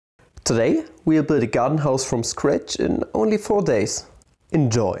Today we'll build a garden house from scratch in only 4 days.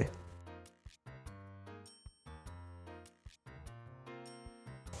 Enjoy!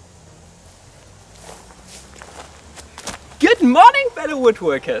 Good morning, fellow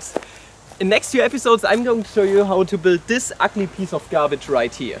woodworkers! In the next few episodes I'm going to show you how to build this ugly piece of garbage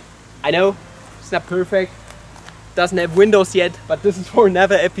right here. I know, it's not perfect, doesn't have windows yet, but this is for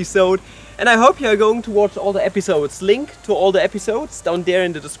another episode. And I hope you are going to watch all the episodes. Link to all the episodes down there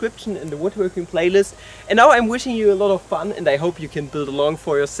in the description in the woodworking playlist. And now I'm wishing you a lot of fun and I hope you can build along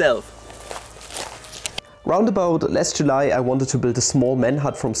for yourself. Round about last July I wanted to build a small man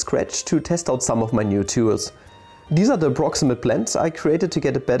hut from scratch to test out some of my new tools. These are the approximate plans I created to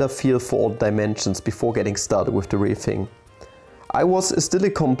get a better feel for all dimensions before getting started with the real thing. I was still a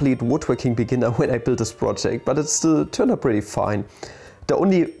complete woodworking beginner when I built this project, but it still turned out pretty fine. The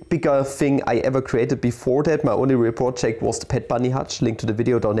only bigger thing I ever created before that, my only real project, was the pet bunny hutch, link to the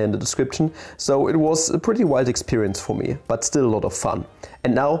video down there in the description. So it was a pretty wild experience for me, but still a lot of fun.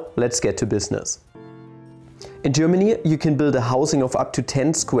 And now let's get to business. In Germany you can build a housing of up to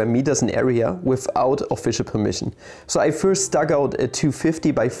 10 square meters in area without official permission. So I first dug out a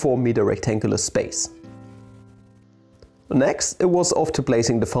 250 by 4 meter rectangular space. Next it was off to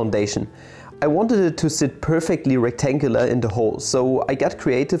placing the foundation. I wanted it to sit perfectly rectangular in the hole, so I got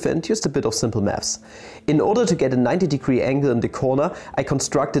creative and used a bit of simple maths. In order to get a 90-degree angle in the corner, I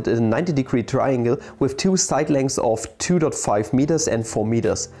constructed a 90-degree triangle with two side lengths of 2.5 meters and 4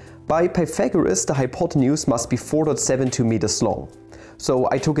 meters. By Pythagoras, the hypotenuse must be 4.72 meters long. So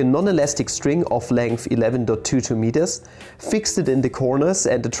I took a non-elastic string of length 11.22 meters, fixed it in the corners,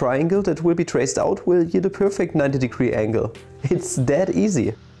 and the triangle that will be traced out will yield a perfect 90-degree angle. It's that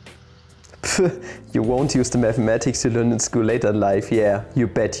easy. You won't use the mathematics you learned in school later in life, yeah, you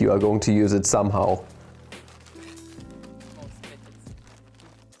bet you are going to use it somehow.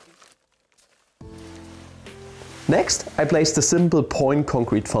 Next, I placed a simple point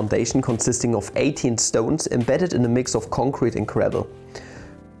concrete foundation consisting of 18 stones embedded in a mix of concrete and gravel.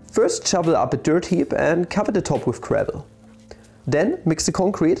 First shovel up a dirt heap and cover the top with gravel. Then mix the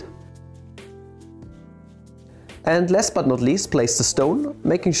concrete. And last but not least, place the stone,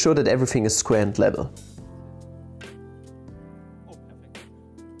 making sure that everything is square and level.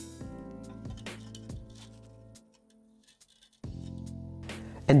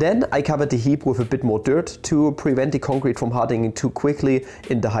 And then I covered the heap with a bit more dirt to prevent the concrete from hardening too quickly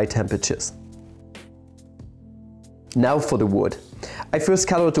in the high temperatures. Now for the wood. I first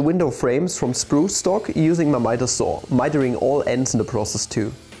cut out the window frames from spruce stock using my miter saw, mitering all ends in the process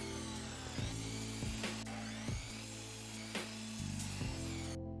too.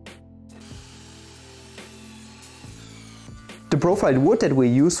 The profiled wood that we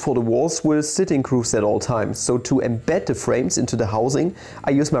use for the walls will sit in grooves at all times, so to embed the frames into the housing,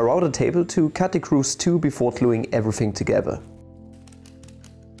 I use my router table to cut the grooves too before gluing everything together.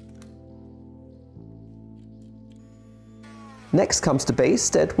 Next comes the base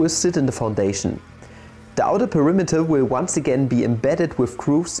that will sit in the foundation. The outer perimeter will once again be embedded with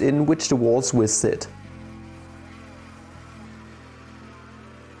grooves in which the walls will sit.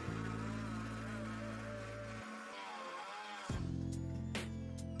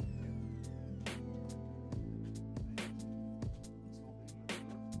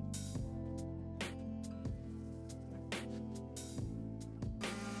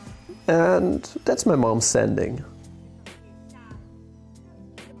 And that's my mom standing.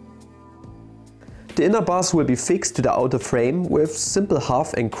 The inner bars will be fixed to the outer frame with simple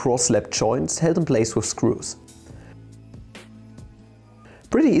half and cross slab joints held in place with screws.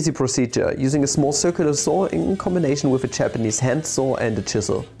 Pretty easy procedure, using a small circular saw in combination with a Japanese hand saw and a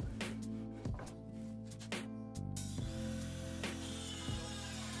chisel.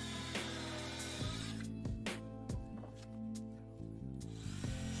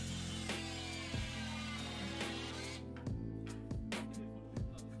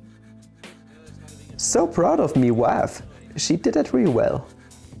 So proud of me, wife. She did it really well.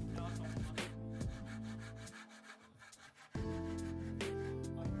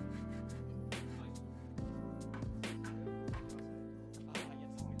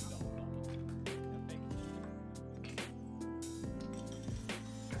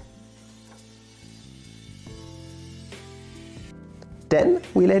 Then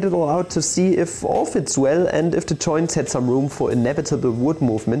we laid it all out to see if all fits well and if the joints had some room for inevitable wood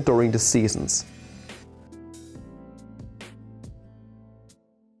movement during the seasons.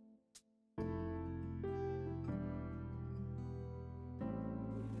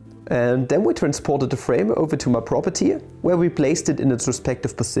 And then we transported the frame over to my property, where we placed it in its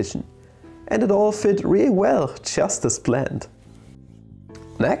respective position. And it all fit really well, just as planned.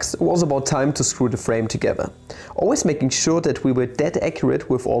 Next, it was about time to screw the frame together. Always making sure that we were dead accurate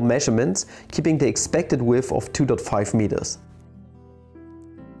with all measurements, keeping the expected width of 2.5 meters.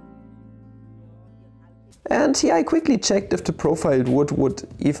 And here I quickly checked if the profiled wood would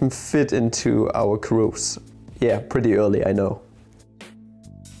even fit into our grooves. Yeah, pretty early, I know.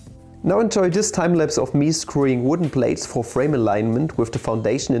 Now enjoy this time lapse of me screwing wooden plates for frame alignment with the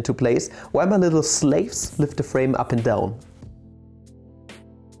foundation into place, while my little slaves lift the frame up and down.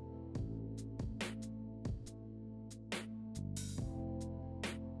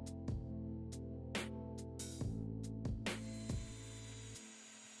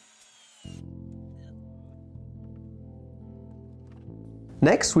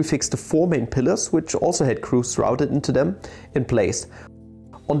 Next we fixed the 4 main pillars, which also had grooves routed into them, in place.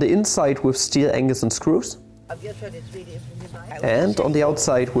 On the inside with steel anchors and screws, and on the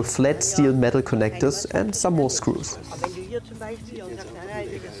outside with flat steel metal connectors and some more screws.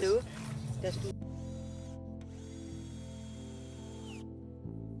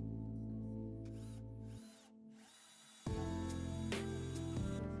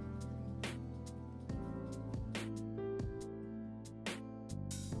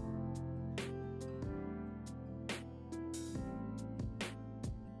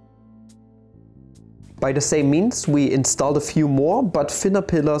 By the same means, we installed a few more, but thinner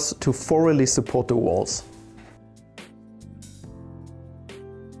pillars to thoroughly support the walls.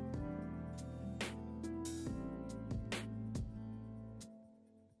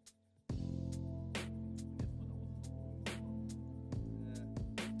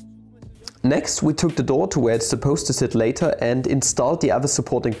 Next, we took the door to where it's supposed to sit later and installed the other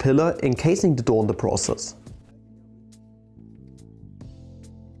supporting pillar, encasing the door in the process.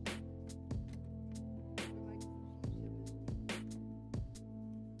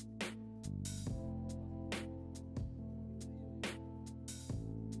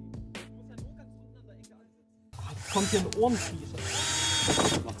 Kommt hier ein Ohrenschließer.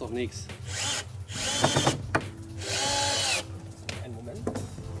 Macht doch nichts. Einen Moment.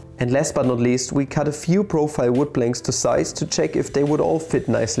 And last but not least, we cut a few profile wood planks to size to check if they would all fit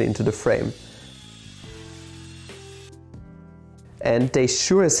nicely into the frame. And they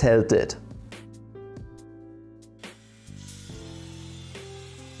sure as hell did.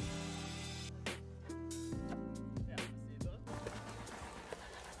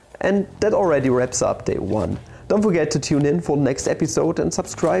 And that already wraps up day 1. Don't forget to tune in for the next episode and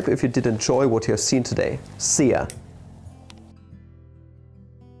subscribe if you did enjoy what you have seen today. See ya!